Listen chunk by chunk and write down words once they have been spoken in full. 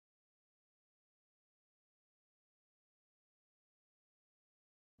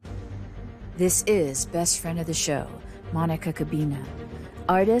This is best friend of the show, Monica Cabina,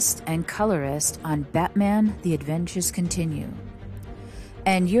 artist and colorist on Batman: The Adventures Continue.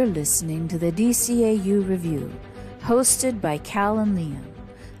 And you're listening to the DCAU Review, hosted by Cal and Liam,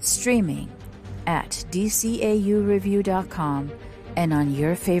 streaming at DCAUreview.com and on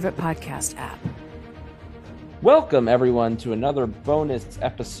your favorite podcast app. Welcome, everyone, to another bonus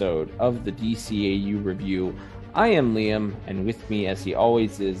episode of the DCAU Review. I am Liam, and with me, as he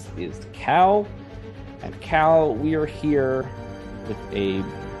always is Cal. And Cal, we are here with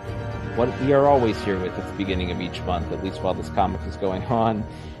what we are always here with at the beginning of each month, at least while this comic is going on.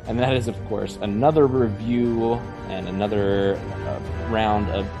 And that is, of course, another review and another round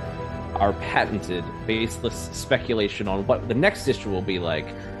of our patented baseless speculation on what the next issue will be like.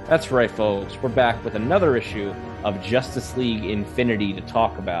 That's right, folks. We're back with another issue of Justice League Infinity to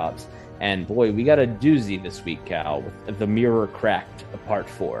talk about. And boy, we got a doozy this week, Cal, with The Mirror Cracked, Part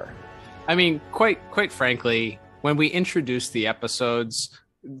 4. I mean, quite frankly, when we introduced the episodes,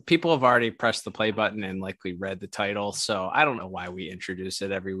 people have already pressed the play button and likely read the title. So I don't know why we introduce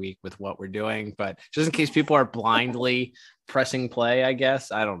it every week with what we're doing, but just in case people are blindly pressing play, I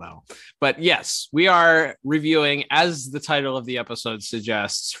guess. I don't know. But yes, we are reviewing, as the title of the episode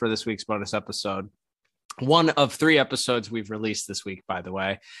suggests, for this week's bonus episode, one of 3 episodes we've released this week, by the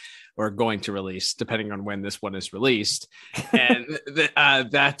way, or going to release, depending on when this one is released. And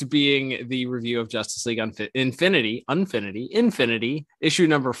that being the review of Justice League Infinity, issue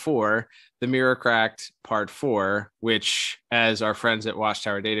number 4, The Mirror Cracked, Part 4, which, as our friends at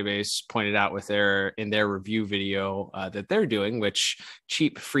Watchtower Database pointed out in their review video that they're doing, which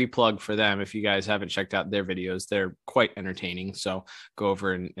cheap free plug for them. If you guys haven't checked out their videos, they're quite entertaining. So go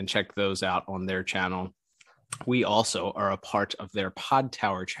over and check those out on their channel. We also are a part of their Pod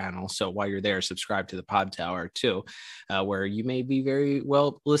Tower channel. So while you're there, subscribe to the Pod Tower too, where you may be very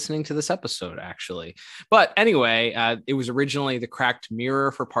well listening to this episode, actually. But anyway, it was originally the Cracked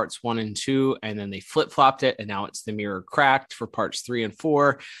Mirror for parts 1 and 2, and then they flip-flopped it, and now it's the Mirror Cracked for parts 3 and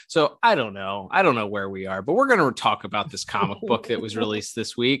 4. So I don't know where we are, but we're going to talk about this comic book that was released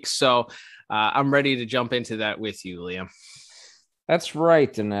this week. So I'm ready to jump into that with you, Liam. That's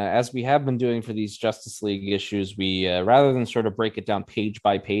right. And as we have been doing for these Justice League issues, we rather than sort of break it down page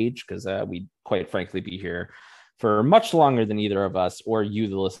by page, because we'd quite frankly be here for much longer than either of us or you,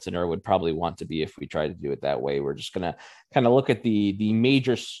 the listener, would probably want to be if we try to do it that way. We're just going to kind of look at the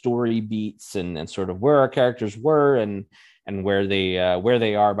major story beats and sort of where our characters were and where they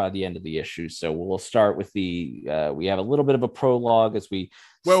are by the end of the issue. So we'll start with we have a little bit of a prologue as we...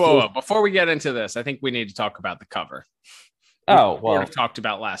 Whoa. Before we get into this, I think we need to talk about the cover. Oh, well, we talked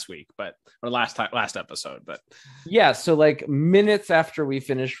about last week, or last episode, but yeah. So like minutes after we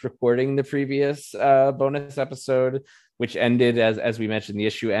finished recording the previous bonus episode, which ended as we mentioned, the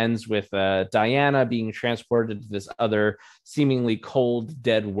issue ends with Diana being transported to this other seemingly cold,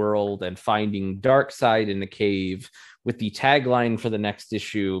 dead world and finding Darkseid in a cave, with the tagline for the next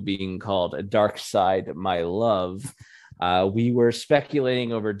issue being called "Darkseid, My Love." We were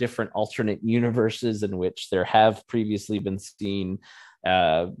speculating over different alternate universes in which there have previously been seen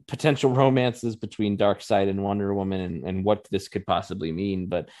potential romances between Darkseid and Wonder Woman and what this could possibly mean.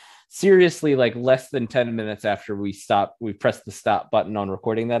 But seriously, like less than 10 minutes after we pressed the stop button on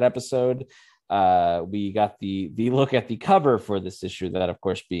recording that episode, we got the look at the cover for this issue, that, of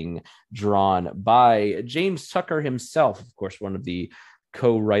course, being drawn by James Tucker himself, of course, one of the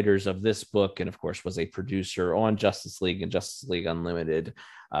co-writers of this book, and of course was a producer on Justice League and Justice League Unlimited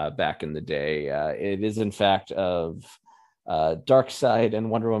back in the day. It is in fact of Darkseid and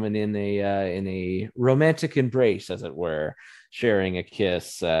Wonder Woman in a romantic embrace, as it were, sharing a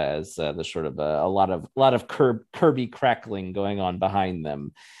kiss, as there's sort of a lot of Kirby crackling going on behind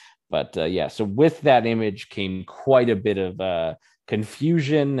them. But so with that image came quite a bit of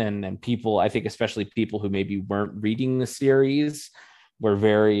confusion, and people, I think especially people who maybe weren't reading the series, we're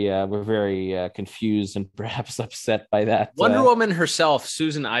very confused and perhaps upset by that. Wonder Woman herself,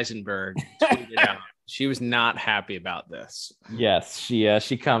 Susan Eisenberg, tweeted out she was not happy about this. Yes, she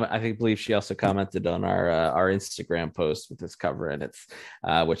I believe she also commented on our Instagram post with this cover, and it's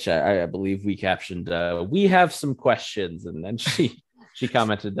which I believe we captioned. We have some questions, and then she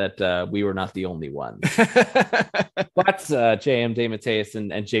commented that we were not the only ones. But J.M. DeMatteis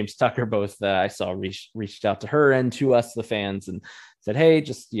and James Tucker both I saw reached out to her and to us, the fans, and said, hey,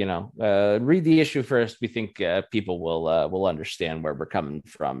 just read the issue first. We think people will understand where we're coming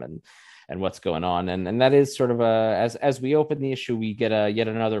from and what's going on. And that is sort of as we open the issue, we get yet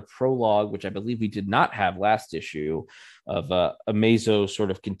another prologue, which I believe we did not have last issue, of Amazo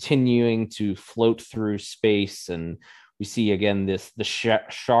sort of continuing to float through space, and We see again the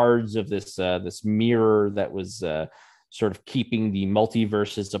shards of this mirror that was sort of keeping the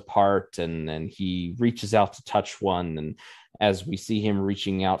multiverses apart, and he reaches out to touch one, and as we see him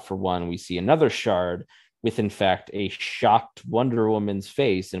reaching out for one, we see another shard with, in fact, a shocked Wonder Woman's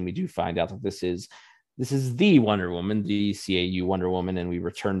face, and we do find out that this is the Wonder Woman, the DCAU Wonder Woman, and we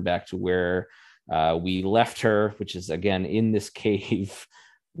return back to where we left her, which is again in this cave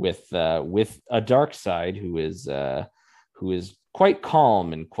with a Darkseid who is quite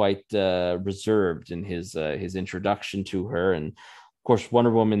calm and quite reserved in his introduction to her. And of course,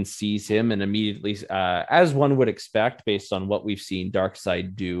 Wonder Woman sees him and immediately, as one would expect, based on what we've seen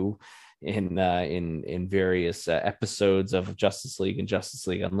Darkseid do in various episodes of Justice League and Justice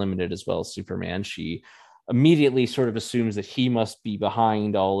League Unlimited, as well as Superman, she immediately sort of assumes that he must be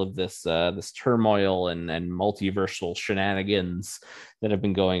behind all of this turmoil and multiversal shenanigans that have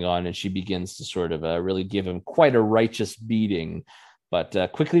been going on, and she begins to sort of really give him quite a righteous beating,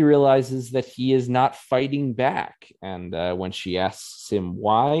 but quickly realizes that he is not fighting back. And when she asks him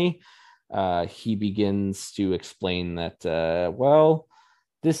why, he begins to explain that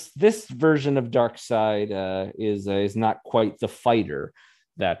this version of Darkseid is not quite the fighter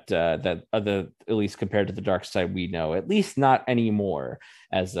that at least compared to the Darkseid we know, at least not anymore.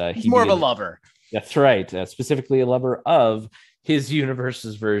 As he's more of a lover. That's right, specifically a lover of his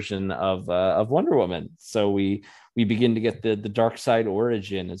universe's version of Wonder Woman. So we begin to get the Darkseid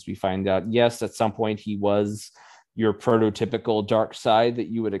origin as we find out. Yes, at some point he was your prototypical Darkseid that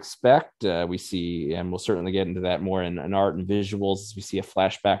you would expect. We see, and we'll certainly get into that more in art and visuals, as we see a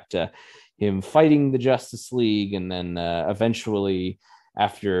flashback to him fighting the Justice League, and then eventually,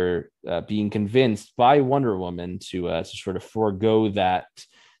 after being convinced by Wonder Woman to sort of forego that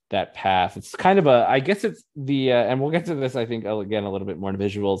path. It's kind of I guess it's the and we'll get to this, I think, again a little bit more in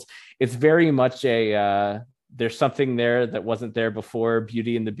visuals. It's very much a there's something there that wasn't there before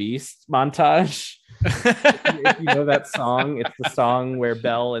Beauty and the Beast montage. If you know that song, it's the song where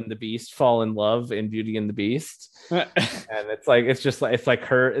Belle and the Beast fall in love in Beauty and the Beast. And it's like it's like it's like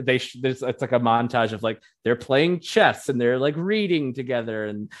a montage of like they're playing chess and they're like reading together,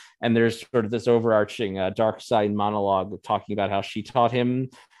 and there's sort of this overarching Darkseid monologue talking about how she taught him,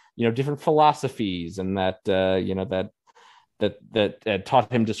 different philosophies, and that that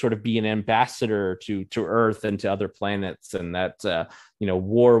taught him to sort of be an ambassador to Earth and to other planets, and that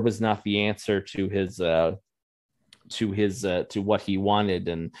war was not the answer to what he wanted,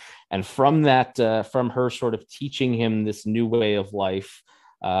 and from that from her sort of teaching him this new way of life,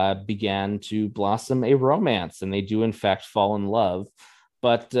 began to blossom a romance, and they do in fact fall in love.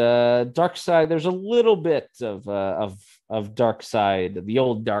 But Darkseid, there's a little bit of Darkseid, the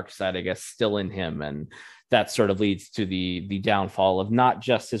old Darkseid, I guess, still in him, and that sort of leads to the downfall of not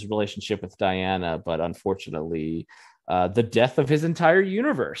just his relationship with Diana, but unfortunately, the death of his entire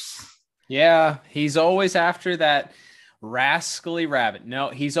universe. Yeah, he's always after that rascally rabbit. No,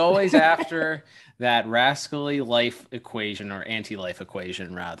 he's always after that rascally life equation, or anti-life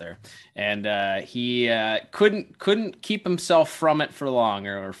equation rather. And he couldn't keep himself from it for long,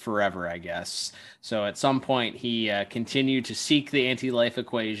 or forever, I guess. So at some point he continued to seek the anti-life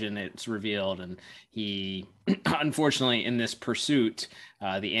equation, it's revealed, and he unfortunately in this pursuit,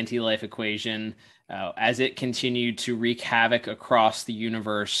 the anti-life equation, as it continued to wreak havoc across the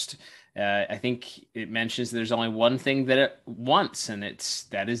universe, I think it mentions there's only one thing that it wants, and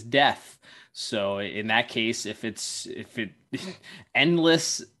that is death. So in that case, if it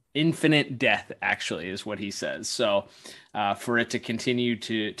endless, infinite death actually is what he says. So for it to continue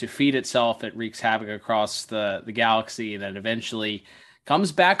to feed itself, it wreaks havoc across the galaxy, and then eventually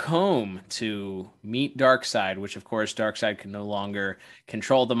comes back home to meet Darkseid, which of course Darkseid can no longer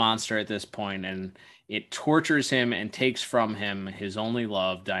control the monster at this point, and it tortures him and takes from him his only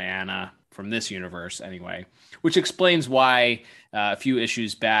love, Diana, from this universe anyway, which explains why a few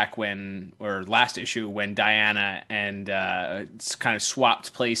issues back last issue, when Diana and kind of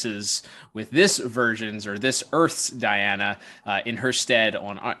swapped places with this Earth's Diana in her stead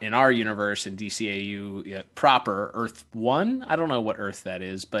in our universe in DCAU proper, Earth 1. I don't know what Earth that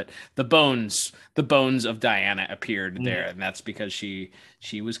is, but the bones of Diana appeared there, and that's because she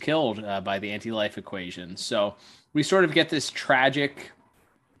was killed by the anti-life equation. So we sort of get this tragic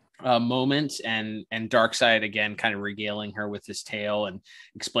moment, and Darkseid again kind of regaling her with his tale and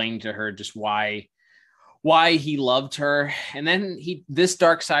explaining to her just why why he loved her. And then this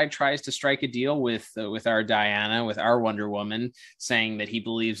dark side tries to strike a deal with our Diana, with our Wonder Woman, saying that he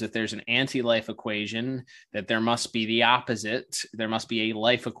believes that there's an anti-life equation, that there must be the opposite. There must be a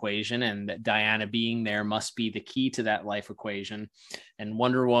life equation, and that Diana being there must be the key to that life equation. And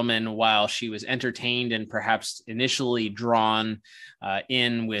Wonder Woman, while she was entertained and perhaps initially drawn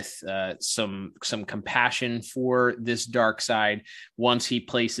in with some compassion for this dark side, once he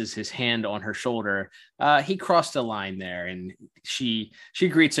places his hand on her shoulder, he crossed a line there, and she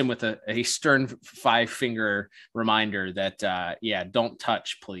greets him with a stern 5-finger reminder that don't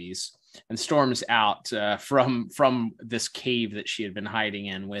touch, please, and storms out from this cave that she had been hiding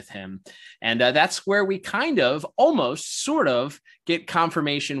in with him. And that's where we kind of almost sort of get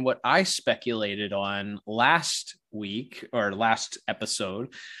confirmation what I speculated on last week or last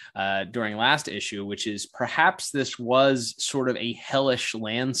episode during last issue, which is perhaps this was sort of a hellish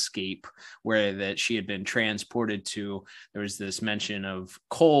landscape where that she had been transported to. There was this mention of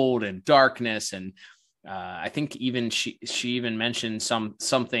cold and darkness, and I think even she even mentioned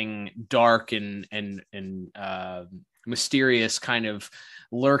something dark and mysterious kind of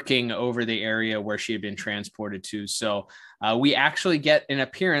lurking over the area where she had been transported to. So we actually get an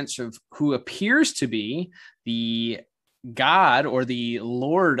appearance of who appears to be the god or the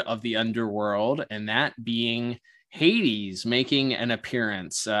lord of the underworld, and that being Hades, making an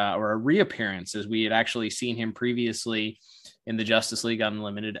appearance or a reappearance, as we had actually seen him previously in the Justice League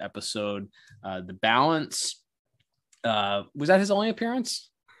Unlimited episode. The Balance, was that his only appearance?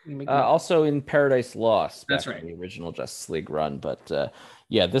 Also in Paradise Lost. That's back right. in the original Justice League run. But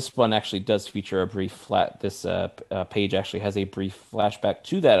this one actually does feature a brief this page actually has a brief flashback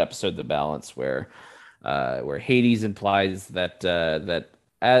to that episode, The Balance, where Hades implies that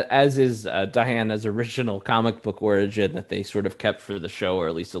as is Diana's original comic book origin that they sort of kept for the show, or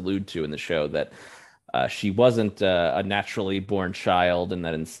at least allude to in the show, that she wasn't a naturally born child, and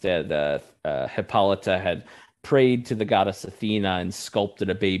that instead Hippolyta had prayed to the goddess Athena and sculpted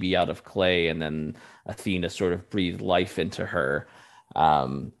a baby out of clay, and then Athena sort of breathed life into her.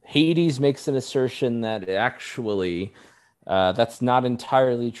 Hades makes an assertion that actually that's not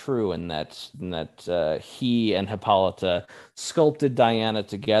entirely true, and that he and Hippolyta sculpted Diana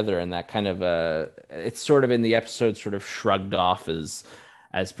together, and that kind of it's sort of in the episode sort of shrugged off as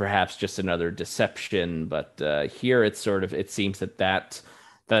perhaps just another deception. But here it seems that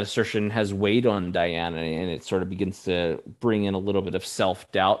assertion has weighed on Diana, and it sort of begins to bring in a little bit of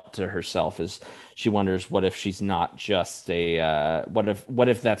self-doubt to herself, as she wonders, what if she's not just what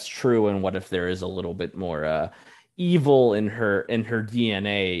if that's true, and what if there is a little bit more evil in her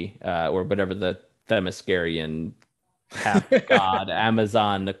DNA, or whatever the Themyscirian half god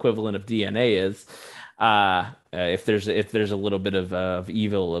Amazon equivalent of DNA is. If there's a little bit of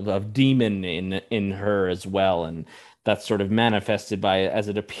evil of demon in her as well, and that's sort of manifested by, as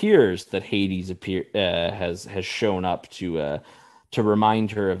it appears that Hades has shown up to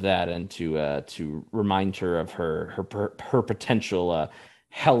remind her of that, and to remind her of her potential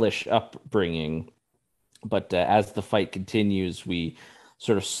hellish upbringing. But as the fight continues, we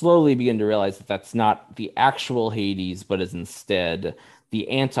sort of slowly begin to realize that that's not the actual Hades, but is instead the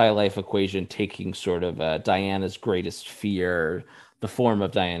anti-life equation taking sort of Diana's greatest fear, the form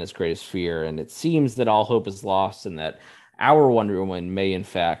of Diana's greatest fear. And it seems that all hope is lost, and that our Wonder Woman may in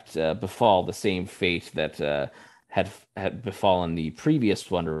fact befall the same fate that had befallen the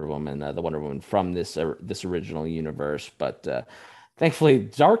previous Wonder Woman, the Wonder Woman from this original universe. But thankfully,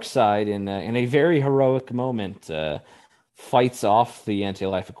 Darkseid, in a very heroic moment, fights off the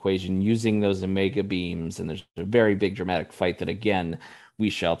anti-life equation using those Omega beams, and there's a very big dramatic fight that, again, we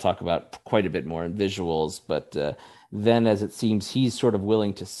shall talk about quite a bit more in visuals. But then, as it seems, he's sort of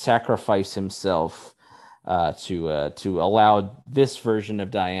willing to sacrifice himself to allow this version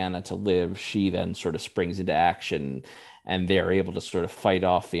of Diana to live. She then sort of springs into action, and they're able to sort of fight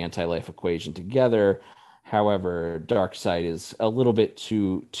off the anti-life equation together. However, Darkseid is a little bit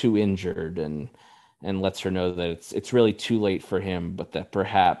too injured, and lets her know that it's really too late for him, but that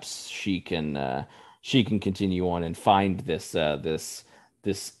perhaps she can continue on and find this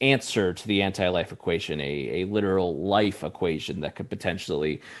answer to the anti-life equation, a literal life equation that could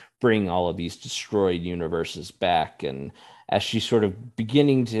potentially bring all of these destroyed universes back. And as she's sort of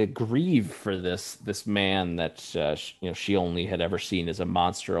beginning to grieve for this man that she only had ever seen as a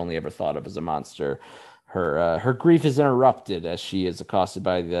monster, only ever thought of as a monster, her grief is interrupted as she is accosted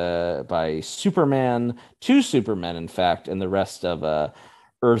by Superman, two Supermen in fact, and the rest of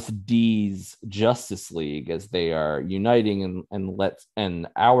Earth D's Justice League, as they are uniting, and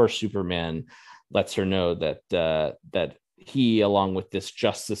our Superman lets her know that he, along with this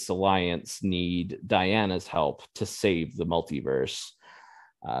Justice Alliance, need Diana's help to save the multiverse.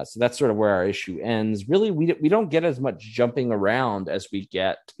 So that's sort of where our issue ends. Really, we don't get as much jumping around as we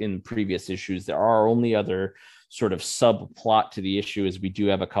get in previous issues. There are only other sort of subplot to the issue, as we do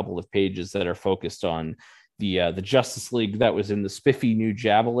have a couple of pages that are focused on the Justice League that was in the spiffy new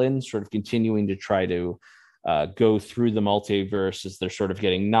Javelin, sort of continuing to try to go through the multiverse as they're sort of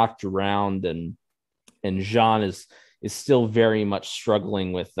getting knocked around, and Jean is still very much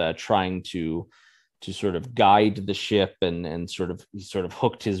struggling with trying to sort of guide the ship, and he sort of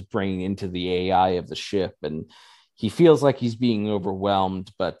hooked his brain into the AI of the ship, and he feels like he's being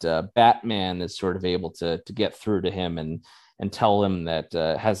overwhelmed. But Batman is sort of able to get through to him and tell him that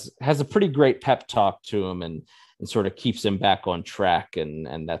has a pretty great pep talk to him, and sort of keeps him back on track,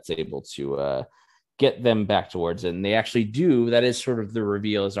 and that's able to get them back towards it. And they actually do. That is sort of the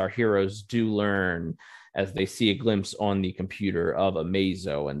reveal, as our heroes do learn as they see a glimpse on the computer of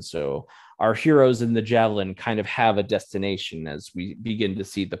Amazo. And so our heroes in the Javelin kind of have a destination as we begin to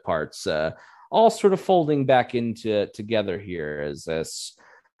see the parts all sort of folding back into together here, as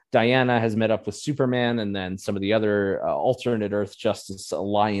Diana has met up with Superman, and then some of the other alternate Earth Justice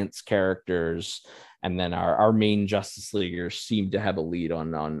Alliance characters, and then our main Justice Leaguers seem to have a lead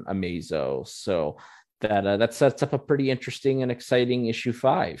on Amazo. So that sets up a pretty interesting and exciting issue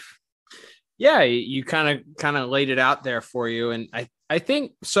 5. Yeah, you kind of laid it out there for you, and I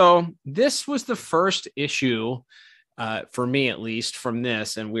think so. This was the first issue for me, at least, from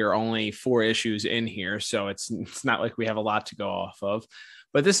this, and we're only 4 issues in here, so it's not like we have a lot to go off of.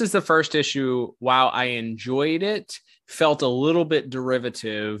 But this is the first issue. While I enjoyed it, felt a little bit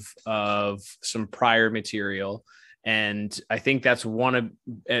derivative of some prior material. And I think that's one of,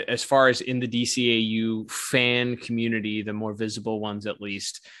 as far as in the DCAU fan community, the more visible ones, at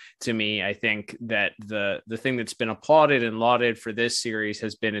least to me, I think that the thing that's been applauded and lauded for this series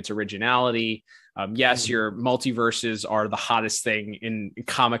has been its originality. Yes, your multiverses are the hottest thing in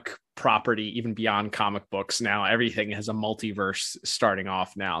comic property, even beyond comic books. Now everything has a multiverse starting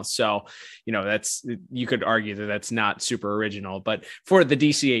off now. So, you could argue that that's not super original, but for the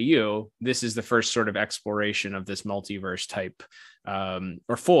DCAU, this is the first sort of exploration of this multiverse type,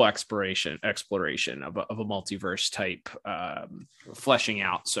 or full exploration of a multiverse type, fleshing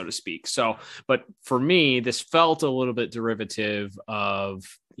out, so to speak. So, but for me, this felt a little bit derivative of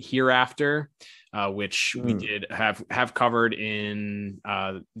Hereafter, which we did have covered in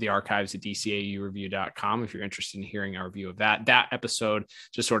the archives at DCAUreview.com. If you're interested in hearing our review of that episode,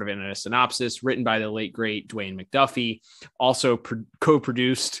 just sort of in a synopsis, written by the late great Dwayne McDuffie, also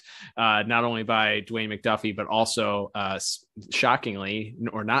co-produced not only by Dwayne McDuffie, but also shockingly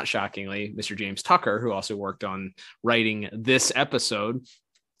or not shockingly, Mr. James Tucker, who also worked on writing this episode.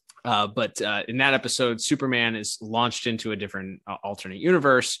 But in that episode, Superman is launched into a different alternate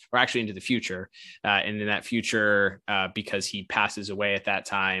universe, or actually into the future. And in that future, because he passes away at that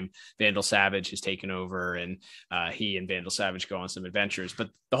time, Vandal Savage has taken over, and he and Vandal Savage go on some adventures. But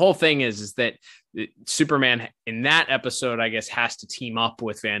the whole thing is that Superman in that episode, I guess, has to team up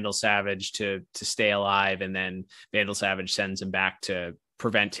with Vandal Savage to stay alive. And then Vandal Savage sends him back to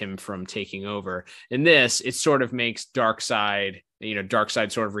prevent him from taking over. In this, it sort of makes Darkseid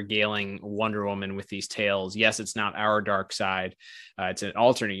sort of regaling Wonder Woman with these tales. Yes, it's not our Darkseid. It's an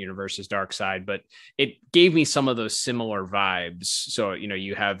alternate universe's Darkseid, but it gave me some of those similar vibes. So,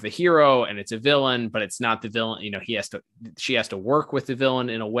 you have the hero and it's a villain, but it's not the villain. She has to work with the villain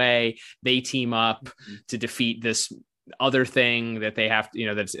in a way. They team up to defeat this other thing that they have,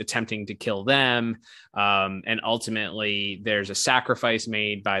 that's attempting to kill them. And ultimately there's a sacrifice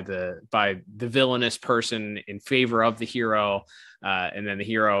made by the villainous person in favor of the hero. And then the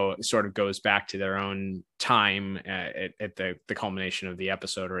hero sort of goes back to their own time at the culmination of the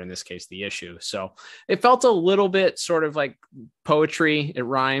episode, or in this case, the issue. So it felt a little bit sort of like poetry. It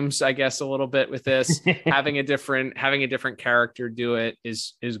rhymes, I guess, a little bit with this. having a different character do it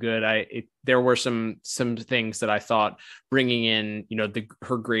is good. There were some things that I thought bringing in,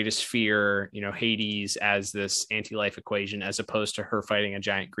 her greatest fear, Hades, as this anti-life equation, as opposed to her fighting a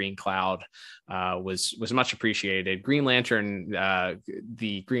giant green cloud, was much appreciated. Green Lantern,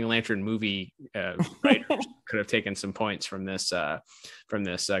 the Green Lantern movie writers could have taken some points from this.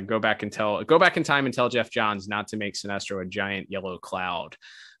 Go back in time and tell Jeff Johns not to make Sinestro a giant yellow cloud.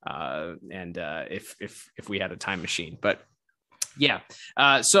 If we had a time machine, but yeah.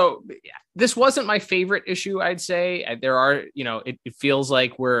 So this wasn't my favorite issue, I'd say. There are, it feels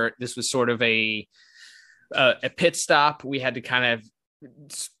like this was sort of a pit stop. We had to kind of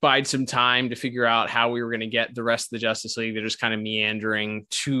bide some time to figure out how we were going to get the rest of the Justice League. They're just kind of meandering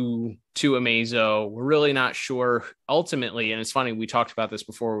to Amazo. We're really not sure ultimately. And it's funny, we talked about this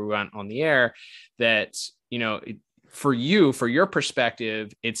before we went on the air, that, for your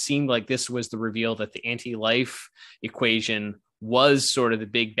perspective, it seemed like this was the reveal that the anti-life equation was sort of the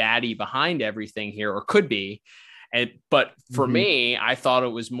big baddie behind everything here, or could be. But for me, I thought it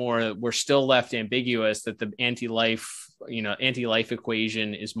was more, we're still left ambiguous, that the anti-life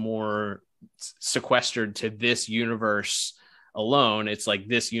equation is more sequestered to this universe alone. It's like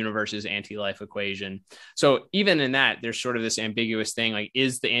this universe's anti-life equation. So even in that, there's sort of this ambiguous thing, like,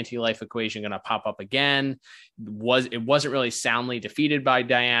 is the anti-life equation going to pop up again? It wasn't really soundly defeated by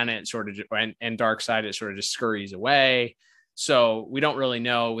Diana. It sort of, and Darkseid, it sort of just scurries away. So we don't really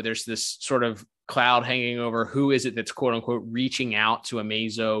know. There's this sort of cloud hanging over who is it that's quote unquote reaching out to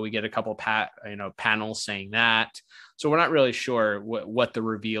Amazo. We get a couple panels saying that. So we're not really sure what the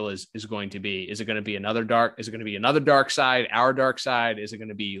reveal is going to be. Is it going to be another Darkseid, our Darkseid? Is it going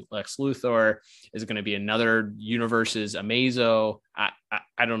to be Lex Luthor? Is it going to be another universe's Amazo?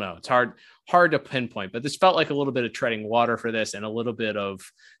 I don't know. It's hard to pinpoint, but this felt like a little bit of treading water for this, and a little bit of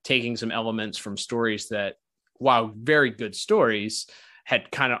taking some elements from stories that, while very good stories, had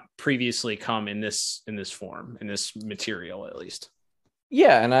kind of previously come in this form, in this material, at least.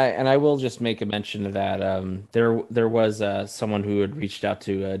 Yeah, and I will just make a mention of that. There was someone who had reached out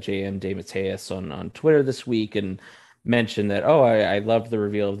to JM DeMatteis on Twitter this week and mentioned that, I loved the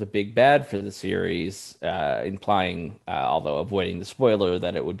reveal of the big bad for the series, implying, although avoiding the spoiler,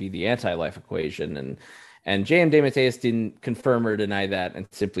 that it would be the anti-life equation. And JM DeMatteis didn't confirm or deny that, and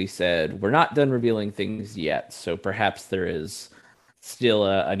simply said, we're not done revealing things yet, so perhaps there is still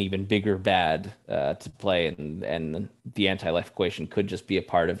an even bigger bad to play, and the anti-life equation could just be a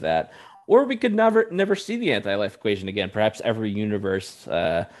part of that. Or we could never see the anti-life equation again. Perhaps every universe,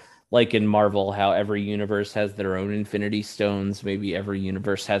 like in Marvel, how every universe has their own Infinity Stones, maybe every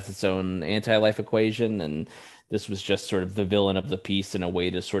universe has its own anti-life equation, and this was just sort of the villain of the piece in a way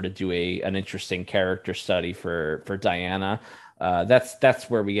to sort of do an interesting character study for Diana. That's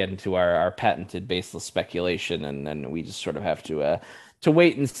where we get into our patented baseless speculation, and then we just sort of have to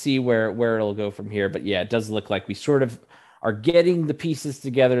wait and see where it'll go from here. But yeah, it does look like we sort of are getting the pieces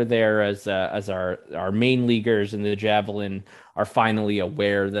together there, as our main leaguers in the Javelin are finally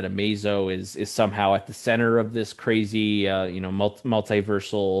aware that Amazo is somehow at the center of this crazy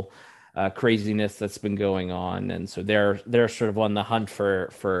multiversal craziness that's been going on, and so they're sort of on the hunt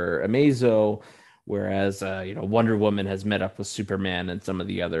for Amazo. Whereas, Wonder Woman has met up with Superman and some of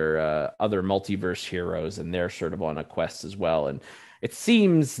the other multiverse heroes, and they're sort of on a quest as well. And it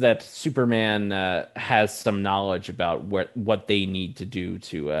seems that Superman has some knowledge about what they need to do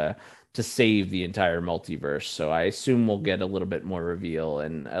to save the entire multiverse. So I assume we'll get a little bit more reveal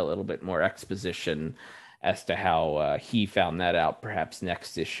and a little bit more exposition as to how he found that out, perhaps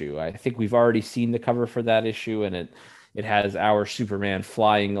next issue. I think we've already seen the cover for that issue, and it has our Superman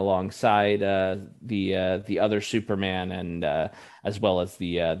flying alongside the other Superman, and as well as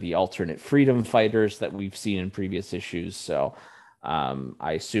the alternate freedom fighters that we've seen in previous issues. So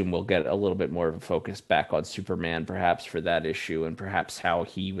I assume we'll get a little bit more of a focus back on Superman, perhaps for that issue, and perhaps how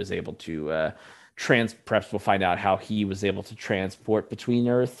he was able to perhaps we'll find out how he was able to transport between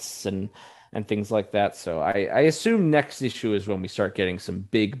Earths and things like that. So I assume next issue is when we start getting some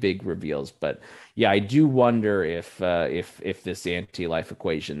big reveals. But yeah, I do wonder if this anti-life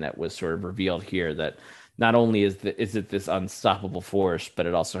equation that was sort of revealed here, that not only is it this unstoppable force, but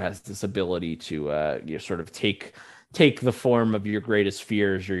it also has this ability to sort of take the form of your greatest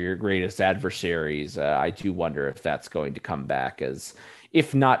fears or your greatest adversaries. I do wonder if that's going to come back as,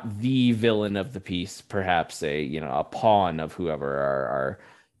 if not the villain of the piece, perhaps a pawn of whoever our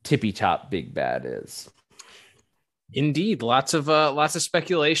tippy top big bad is. Indeed, lots of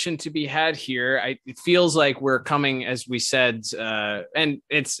speculation to be had here. It feels like we're coming, as we said, and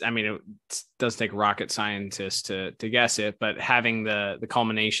it does take rocket scientists to guess it, but having the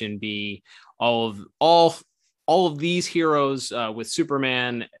culmination be all of these heroes with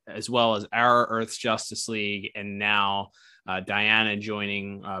Superman, as well as our Earth's Justice League, and now Diana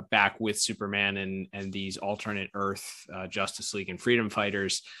joining back with Superman and these alternate Earth Justice League and Freedom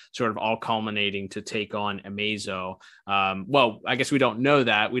Fighters, sort of all culminating to take on Amazo. Well, I guess we don't know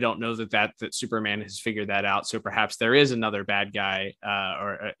that. We don't know that Superman has figured that out. So perhaps there is another bad guy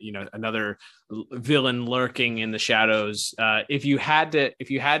or another villain lurking in the shadows. If you had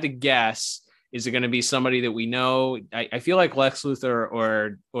to guess, is it going to be somebody that we know? I feel like Lex Luthor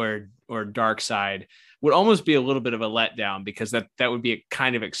or Darkseid would almost be a little bit of a letdown, because that would be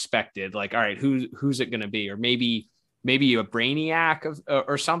kind of expected. Like, all right, who's it going to be? Or maybe maybe a Brainiac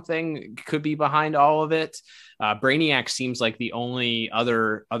or something could be behind all of it. Brainiac seems like the only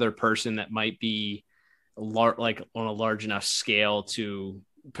other person that might be like on a large enough scale to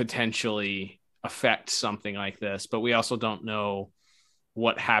potentially affect something like this. But we also don't know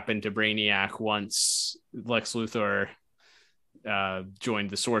what happened to Brainiac once Lex Luthor joined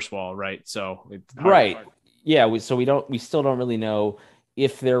the Source Wall, right? So right. Yeah, we still don't really know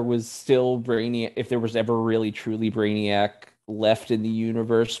if there was still Brainiac, if there was ever really truly Brainiac left in the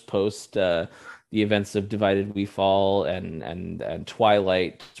universe post the events of Divided We Fall and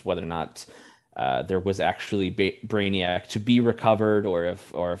Twilight, whether or not there was actually Brainiac to be recovered, or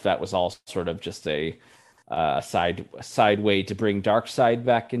if that was all sort of just a side way to bring Darkseid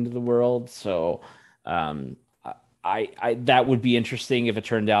back into the world. So I that would be interesting if it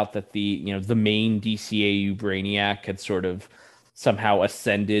turned out that the main DCAU Brainiac had sort of somehow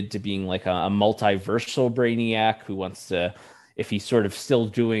ascended to being like a multiversal Brainiac who wants to, if he's sort of still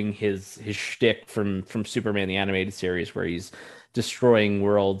doing his shtick from Superman the Animated Series, where he's destroying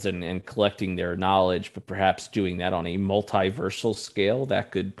worlds and collecting their knowledge, but perhaps doing that on a multiversal scale,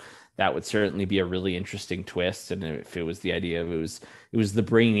 that would certainly be a really interesting twist. And if it was the idea of it was the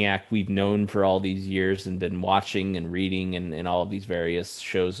Brainiac we've known for all these years and been watching and reading and all of these various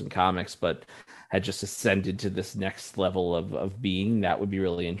shows and comics, but had just ascended to this next level of being, that would be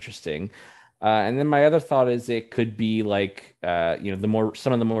really interesting. And then my other thought is it could be like some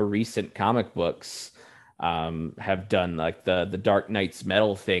of the more recent comic books have done, like the Dark Knight's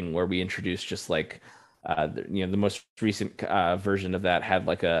Metal thing, where we introduced just like the most recent version of that had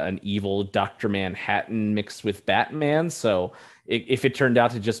like an evil Dr. Manhattan mixed with Batman. So if it turned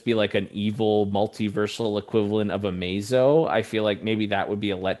out to just be like an evil multiversal equivalent of Amazo, I feel like maybe that would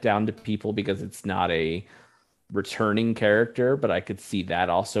be a letdown to people because it's not a returning character. But I could see that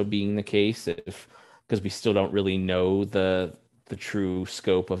also being the case because we still don't really know the true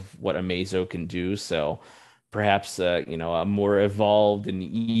scope of what Amazo can do. So perhaps a more evolved and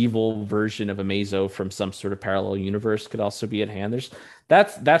evil version of Amazo from some sort of parallel universe could also be at hand.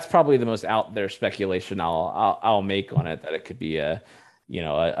 That's probably the most out there speculation I'll make on it, that it could be a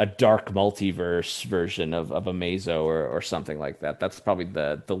dark multiverse version of Amazo or something like that. That's probably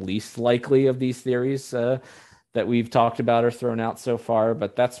the least likely of these theories that we've talked about or thrown out so far,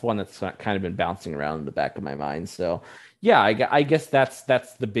 but that's one that's kind of been bouncing around in the back of my mind. So yeah, I guess that's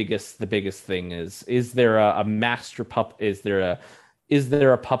the biggest thing is there a master puppet? Is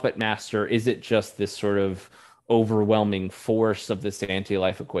there a puppet master? Is it just this sort of overwhelming force of this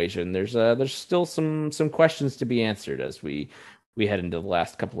anti-life equation? There's still some questions to be answered as we head into the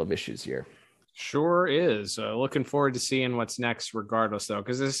last couple of issues here. Sure is. Looking forward to seeing what's next, regardless, though,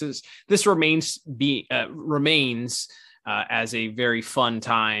 because this remains as a very fun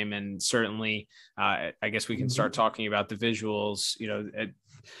time, and certainly, I guess we can start talking about the visuals.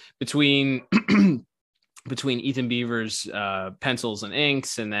 Between Ethen Beavers' pencils and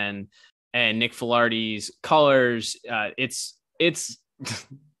inks, and Nick Filardi's colors, it's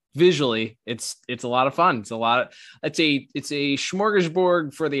visually it's a lot of fun. It's a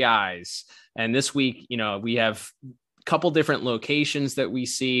smorgasbord for the eyes. And this week, we have a couple different locations that we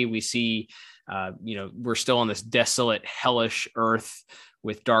see. We're still on this desolate, hellish Earth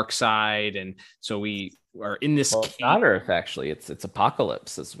with Darkseid, and so we are in this. Well, it's not Earth, actually. It's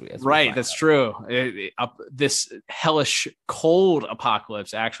Apocalypse. As right, that's true. This hellish, cold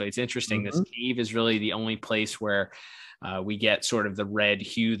Apocalypse. Actually, it's interesting. Mm-hmm. This cave is really the only place where we get sort of the red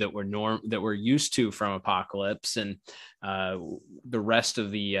hue that we're used to from Apocalypse, and the rest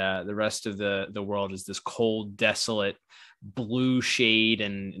of the world is this cold, desolate blue shade,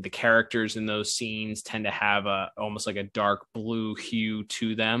 and the characters in those scenes tend to have almost like a dark blue hue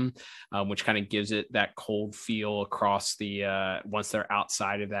to them, which kind of gives it that cold feel across the once they're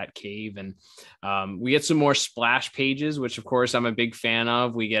outside of that cave. And we get some more splash pages, which of course I'm a big fan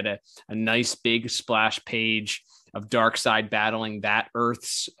of. We get a nice big splash page of Darkseid battling that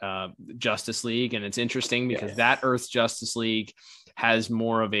Earth's Justice League. And it's interesting because that Earth's Justice League has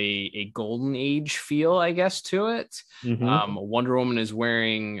more of a golden age feel, I guess, to it. Mm-hmm. Wonder Woman is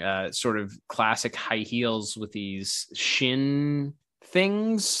wearing sort of classic high heels with these shin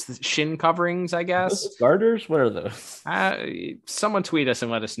coverings, I guess. Garters? What are those? Someone tweet us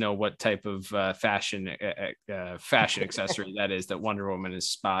and let us know what type of fashion accessory that is that Wonder Woman is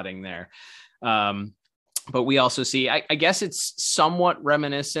spotting there. But we also see, I guess it's somewhat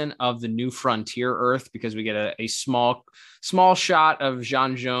reminiscent of the New Frontier Earth, because we get a small small shot of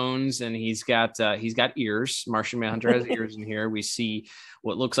John Jones, and he's got ears. Martian Manhunter has ears in here. We see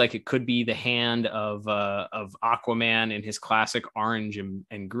what looks like it could be the hand of Aquaman in his classic orange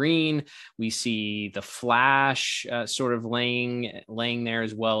and green. We see the Flash sort of laying there,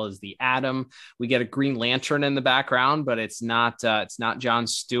 as well as the Atom. We get a Green Lantern in the background, but it's not John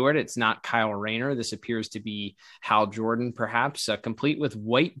Stewart. It's not Kyle Rayner. This appears to be Hal Jordan, perhaps, complete with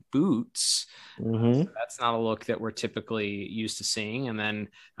white boots. So that's not a look that we're typically used to seeing. And then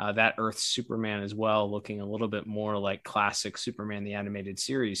that Earth Superman as well, looking a little bit more like classic Superman, the animated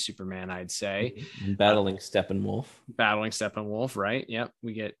series Superman, I'd say. Battling Steppenwolf. Right. Yep.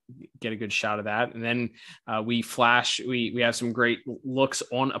 We get a good shot of that. And then we have some great looks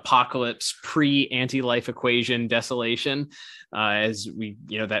on Apocalypse pre-anti-life equation desolation, as we,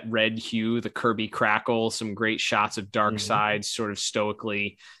 that red hue, the Kirby crackle, some great shots of Darkseid sort of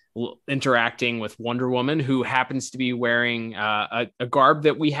stoically interacting with Wonder Woman, who happens to be wearing a garb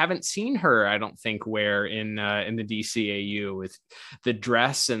that we haven't seen her, I don't think, wear in the DCAU, with the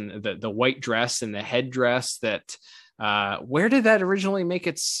dress and the white dress and the headdress. That where did that originally make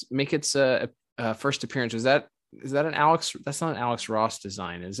its first appearance? Is that an Alex? That's not an Alex Ross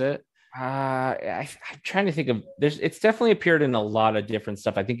design, is it? I'm trying to think of. It's definitely appeared in a lot of different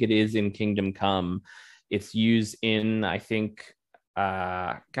stuff. I think it is in Kingdom Come. It's used in, I think.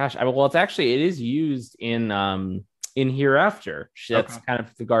 It is used in Hereafter. That's kind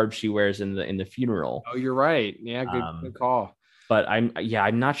of the garb she wears in the funeral. Oh, you're right. Yeah, good call. But I'm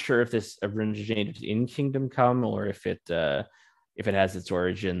not sure if this originated in Kingdom Come, or if it has its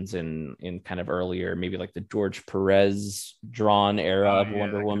origins in kind of earlier, maybe like the George Perez drawn era of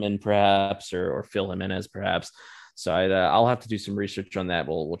Wonder Woman, perhaps, or Phil Jimenez, perhaps. So I'll have to do some research on that.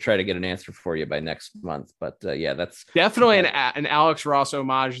 We'll try to get an answer for you by next month. But that's definitely an Alex Ross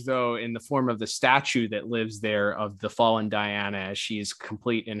homage, though, in the form of the statue that lives there of the fallen Diana, as she is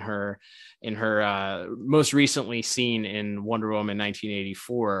complete in her most recently seen in Wonder Woman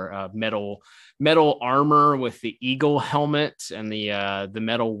 1984 metal armor with the eagle helmet and the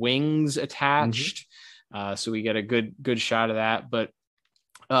metal wings attached. So we get a good shot of that, but.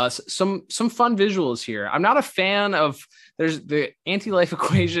 Some fun visuals here. I'm not a fan of there's the anti-life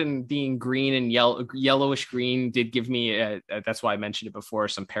equation being green and yellowish green did give me that's why I mentioned it before,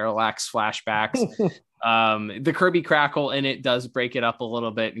 some parallax flashbacks. The Kirby crackle in it does break it up a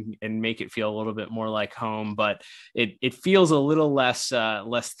little bit and make it feel a little bit more like home, but it feels a little less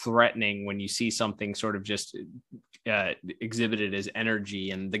threatening when you see something sort of just exhibited as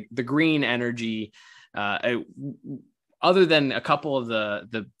energy, and the green energy. Other than a couple of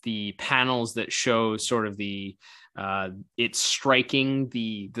the panels that show sort of it's striking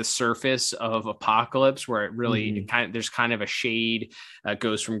the surface of Apocalypse, where it really there's kind of a shade,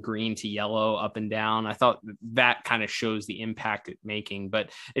 goes from green to yellow up and down. I thought that kind of shows the impact it's making, but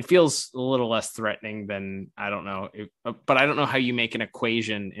it feels a little less threatening than, I don't know, but I don't know how you make an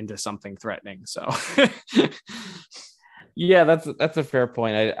equation into something threatening. So yeah, that's a fair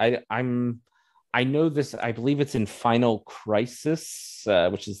point. I know this, I believe it's in Final Crisis,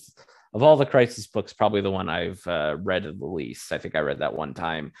 which is, of all the Crisis books, probably the one I've read the least. I think I read that one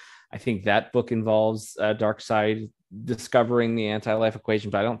time. I think that book involves Darkseid discovering the anti-life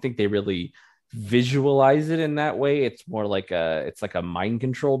equation, but I don't think they really visualize it in that way. It's more like it's like a mind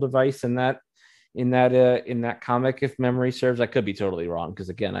control device in that comic, if memory serves. I could be totally wrong, because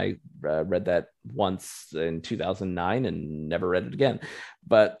again, I read that once in 2009 and never read it again.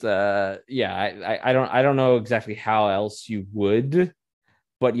 But I don't know exactly how else you would.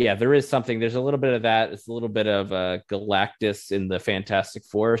 But yeah, there is something. There's a little bit of that. It's a little bit of Galactus in the Fantastic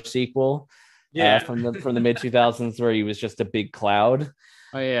Four sequel, from the mid 2000s, where he was just a big cloud.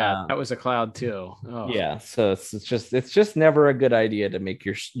 Oh yeah, that was a cloud too. Oh. Yeah, so it's just never a good idea to make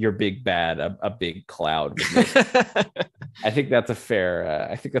your big bad a big cloud. I think that's a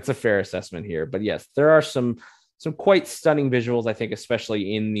fair assessment here. But yes, there are some quite stunning visuals, I think,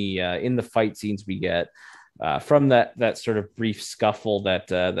 especially in the fight scenes we get from that sort of brief scuffle that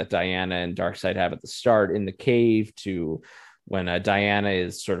Diana and Darkseid have at the start in the cave, to when Diana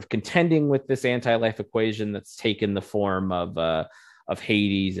is sort of contending with this anti-life equation that's taken the form of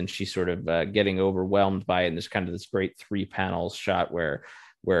Hades, and she's sort of getting overwhelmed by it. And there's kind of this great 3-panel shot where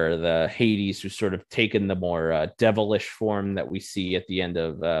the Hades, who's sort of taken the more devilish form that we see at the end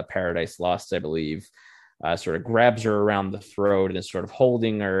of Paradise Lost, I believe, sort of grabs her around the throat and is sort of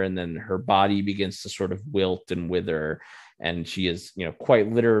holding her, and then her body begins to sort of wilt and wither, and she is,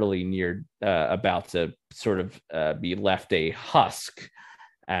 quite literally about to sort of be left a husk.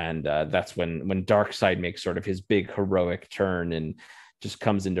 And that's when Darkseid makes sort of his big heroic turn and just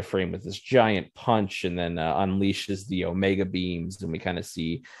comes into frame with this giant punch and then unleashes the Omega beams, and we kind of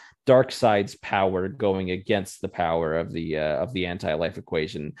see Darkseid's power going against the power of the anti-life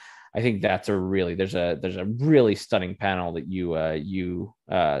equation. I think that's there's a really stunning panel that you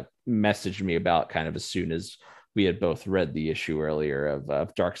messaged me about kind of as soon as we had both read the issue earlier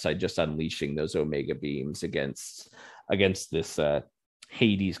of Darkseid just unleashing those Omega beams against this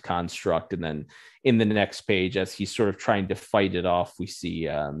Hades construct. And then in the next page, as he's sort of trying to fight it off, we see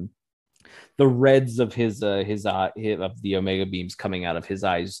the reds of his eye, of the Omega beams coming out of his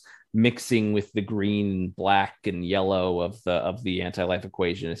eyes, mixing with the green, black, and yellow of the anti-life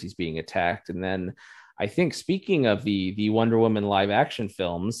equation as he's being attacked. And then I think, speaking of the Wonder Woman live action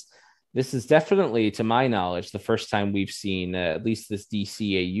films, this is definitely, to my knowledge, the first time we've seen at least this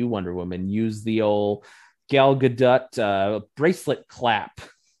DCAU Wonder Woman use the old Gal Gadot bracelet clap.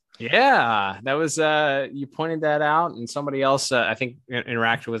 Yeah, that was you pointed that out, and somebody else I think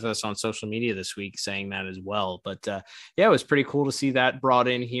interacted with us on social media this week saying that as well. But yeah, it was pretty cool to see that brought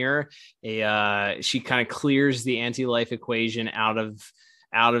in here. She kind of clears the anti-life equation out of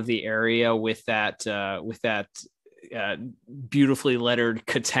the area with that beautifully lettered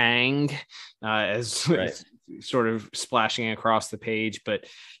Katang as right. Sort of splashing across the page. But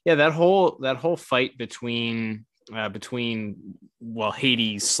yeah, that whole fight between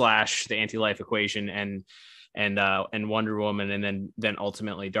Hades / the anti-life equation and Wonder Woman, and then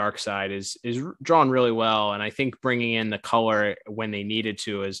ultimately Darkseid is drawn really well. And I think bringing in the color when they needed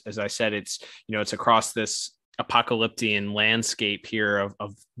to, as I said, it's across this apocalyptic landscape here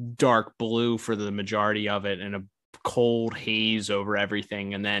of dark blue for the majority of it, and a cold haze over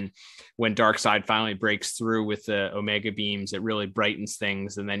everything. And then when Darkseid finally breaks through with the Omega beams, it really brightens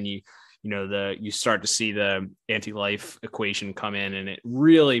things. And then you start to see the anti-life equation come in, and it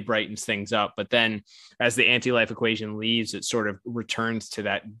really brightens things up. But then as the anti-life equation leaves, it sort of returns to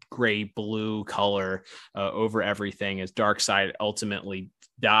that gray blue color over everything as Darkseid ultimately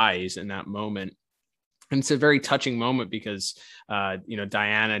dies in that moment. And it's a very touching moment because,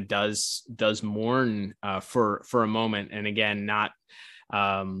 Diana does mourn for a moment. And again, not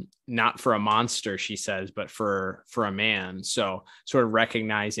for a monster, she says, but for a man. So sort of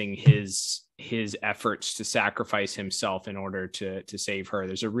recognizing his efforts to sacrifice himself in order to save her.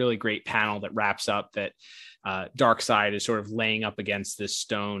 There's a really great panel that wraps up that Darkseid is sort of laying up against this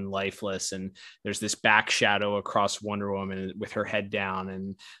stone, lifeless, and there's this back shadow across Wonder Woman with her head down.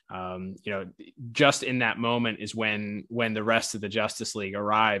 And just in that moment is when the rest of the Justice League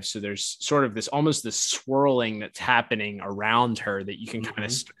arrives. So there's sort of almost this swirling that's happening around her that you can kind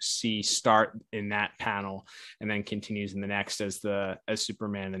of see start in that panel, and then continues in the next as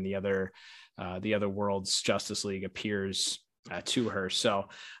Superman and the other world's Justice League appears to her. So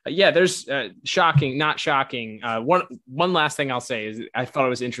there's not shocking. One last thing I'll say is I thought it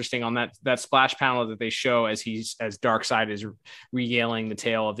was interesting on that splash panel that they show as Darkseid is regaling the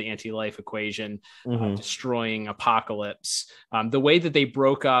tale of the anti-life equation, destroying Apocalypse. The way that they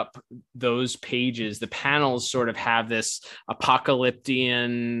broke up those pages, the panels sort of have this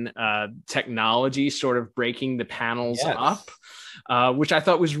apocalyptic technology sort of breaking the panels up. Which I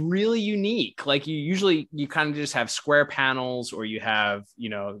thought was really unique. Like you kind of just have square panels, or you have,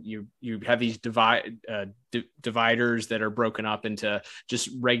 you have these dividers that are broken up into just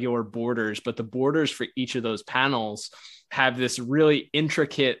regular borders, but the borders for each of those panels have this really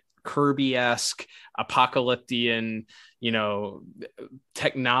intricate Kirby-esque apocalyptic,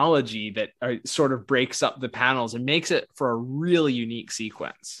 technology that sort of breaks up the panels and makes it for a really unique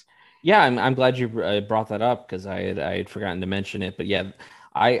sequence. Yeah, I'm glad you brought that up because I had forgotten to mention it. But yeah,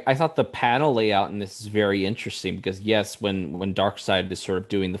 I thought the panel layout in this is very interesting because yes, when Darkseid is sort of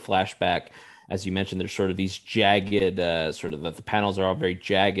doing the flashback, as you mentioned, there's sort of these jagged the panels are all very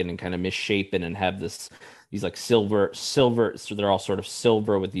jagged and kind of misshapen and have these like silver, so they're all sort of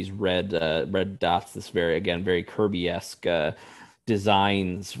silver with these red dots. This very Kirby-esque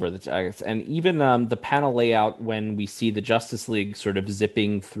designs for the, and even the panel layout when we see the Justice League sort of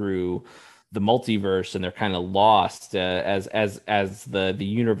zipping through the multiverse and they're kind of lost as the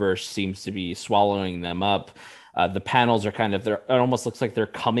universe seems to be swallowing them up. The panels are it almost looks like they're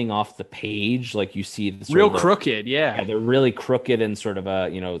coming off the page, like you see real crooked. Yeah, they're really crooked and sort of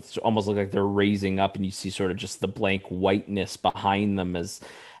it's almost look like they're raising up, and you see sort of just the blank whiteness behind them as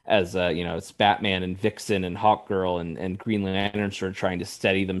it's Batman and Vixen and Hawkgirl and Green Lantern sort of trying to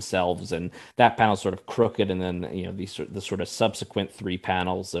steady themselves, and that panel's sort of crooked, and then the sort of subsequent three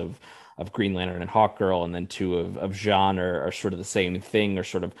panels of Green Lantern and Hawkgirl, and then two of Jean are sort of the same thing, or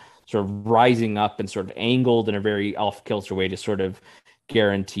sort of rising up and sort of angled in a very off-kilter way to sort of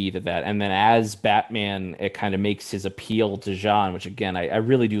guaranteed of that. And then as Batman, it kind of makes his appeal to Jean, which again, I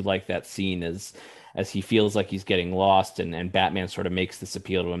really do like that scene as he feels like he's getting lost, and Batman sort of makes this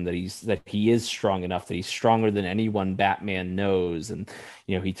appeal to him that he is strong enough, that he's stronger than anyone Batman knows. And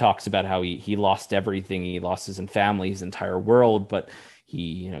he talks about how he lost everything, he lost his family, his entire world, but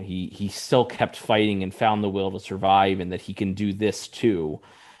he still kept fighting and found the will to survive, and that he can do this too.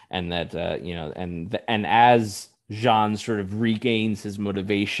 And that and as Jean sort of regains his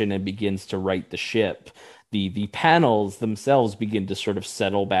motivation and begins to right the ship, the panels themselves begin to sort of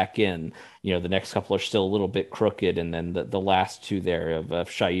settle back in. The next couple are still a little bit crooked, and then the last two there of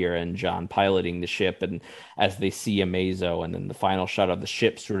Shayera and John piloting the ship, and as they see Amazo, and then the final shot of the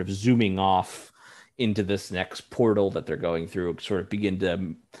ship sort of zooming off into this next portal that they're going through, sort of begin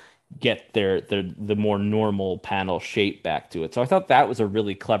to get the more normal panel shape back to it. So I thought that was a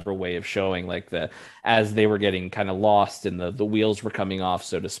really clever way of showing, like, as they were getting kind of lost and the wheels were coming off,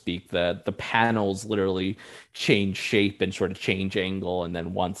 so to speak, the panels literally change shape and sort of change angle, and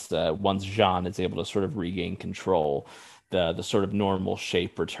then once Jean is able to sort of regain control, the sort of normal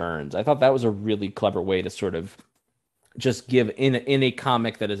shape returns. I thought that was a really clever way to sort of just give in a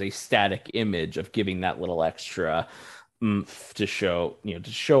comic that is a static image, of giving that little extra to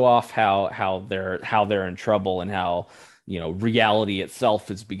show off how they're in trouble, and how reality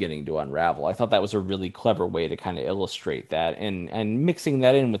itself is beginning to unravel. I thought that was a really clever way to kind of illustrate that, and mixing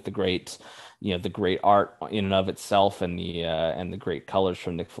that in with the great art in and of itself, and the great colors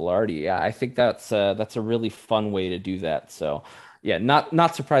from Nick Filardi. Yeah, I think that's a really fun way to do that. So yeah,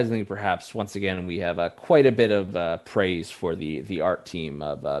 not surprisingly, perhaps once again we have quite a bit of praise for the art team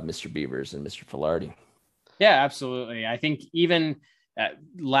of Mr. Beavers and Mr. Filardi. Yeah, absolutely. I think even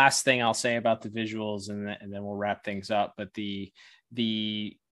last thing I'll say about the visuals, and then we'll wrap things up. But the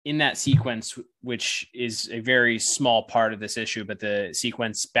in that sequence, which is a very small part of this issue, but the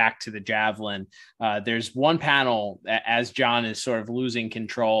sequence back to the Javelin, there's one panel as John is sort of losing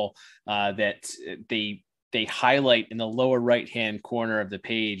control that they highlight in the lower right-hand corner of the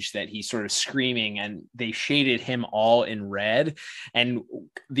page, that he's sort of screaming, and they shaded him all in red, and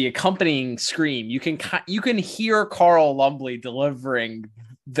the accompanying scream, you can hear Carl Lumbly delivering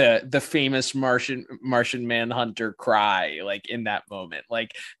the famous Martian Manhunter cry, like in that moment,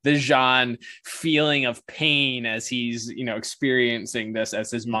 like the Jean feeling of pain as he's experiencing this, as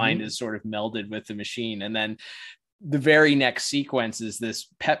his mind is sort of melded with the machine. And then the very next sequence is this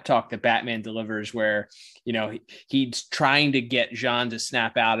pep talk that Batman delivers, where he's trying to get Jean to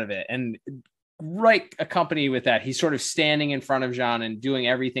snap out of it, and right accompanied with that, he's sort of standing in front of Jean and doing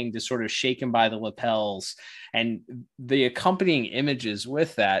everything to sort of shake him by the lapels, and the accompanying images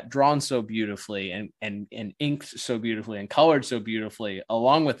with that, drawn so beautifully and inked so beautifully and colored so beautifully,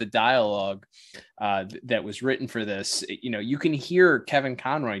 along with the dialogue that was written for this. You can hear Kevin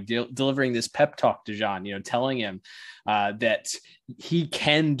Conroy delivering this pep talk to Jean, telling him that he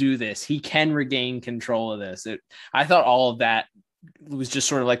can do this, he can regain control of this. I thought all of that was just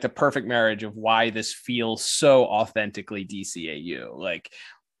sort of like the perfect marriage of why this feels so authentically DCAU. Like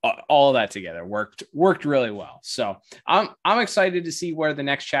all of that together worked really well. So I'm excited to see where the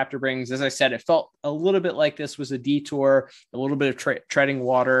next chapter brings. As I said, it felt a little bit like this was a detour, a little bit of treading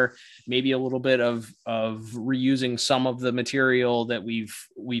water, maybe a little bit of reusing some of the material that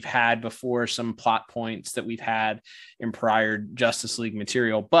we've had before, some plot points that we've had in prior Justice League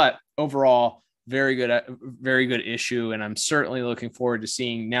material. But overall, very good issue. And I'm certainly looking forward to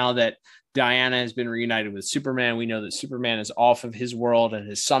seeing, now that Diana has been reunited with Superman, we know that Superman is off of his world and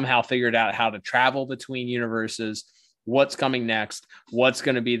has somehow figured out how to travel between universes. What's coming next? What's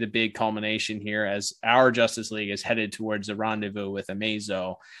going to be the big culmination here as our Justice League is headed towards a rendezvous with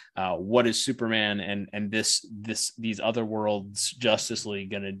Amazo? What is Superman and these other worlds Justice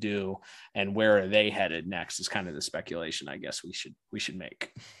League going to do, and where are they headed next? Is kind of the speculation I guess we should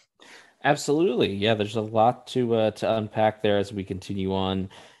make. Absolutely. Yeah, there's a lot to unpack there as we continue on.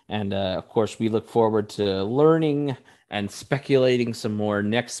 And of course, we look forward to learning and speculating some more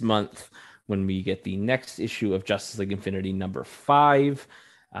next month when we get the next issue of Justice League Infinity number 5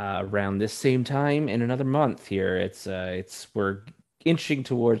 around this same time in another month here. We're inching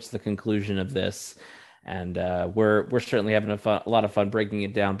towards the conclusion of this. And we're certainly having a lot of fun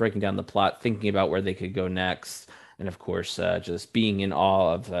breaking down the plot, thinking about where they could go next. And of course, just being in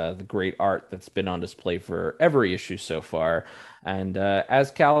awe of the great art that's been on display for every issue so far. And as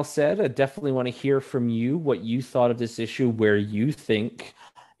Cal said, I definitely want to hear from you what you thought of this issue, where you think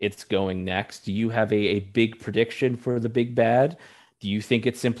it's going next. Do you have a big prediction for the big bad? Do you think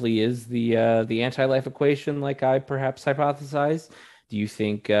it simply is the anti-life equation, like I perhaps hypothesized? Do you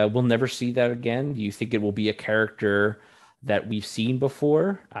think we'll never see that again? Do you think it will be a character that we've seen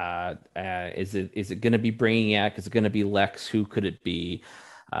before. Is it going to be Brainiac? Is it going to be Lex? Who could it be?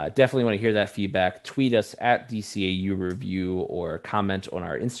 Definitely want to hear that feedback. Tweet us at DCAU Review or comment on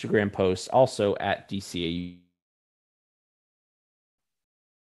our Instagram post, also at DCAU.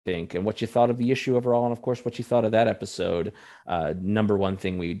 Think and what you thought of the issue overall, and of course what you thought of that episode. Number one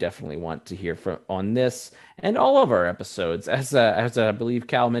thing we definitely want to hear from on this and all of our episodes, as I believe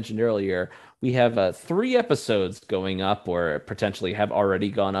Cal mentioned earlier, we have 3 episodes going up or potentially have already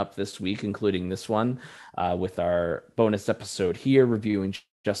gone up this week, including this one, with our bonus episode here reviewing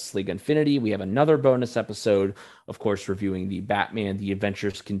Justice League Infinity. We have another bonus episode, of course, reviewing the Batman The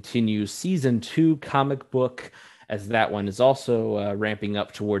Adventures Continue Season 2 comic book, as that one is also ramping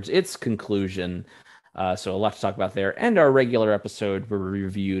up towards its conclusion. So a lot to talk about there. And our regular episode where we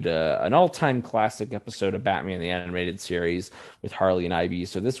reviewed an all-time classic episode of Batman the Animated Series with Harley and Ivy.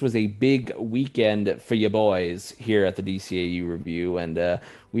 So this was a big weekend for you boys here at the DCAU Review. And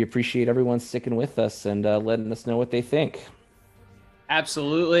we appreciate everyone sticking with us and letting us know what they think.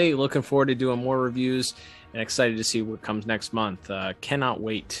 Absolutely. Looking forward to doing more reviews and excited to see what comes next month. Cannot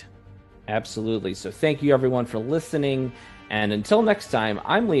wait. Absolutely. So thank you, everyone, for listening. And until next time,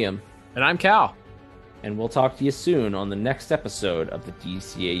 I'm Liam. And I'm Cal. And we'll talk to you soon on the next episode of the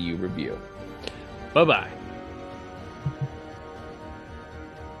DCAU Review. Bye-bye.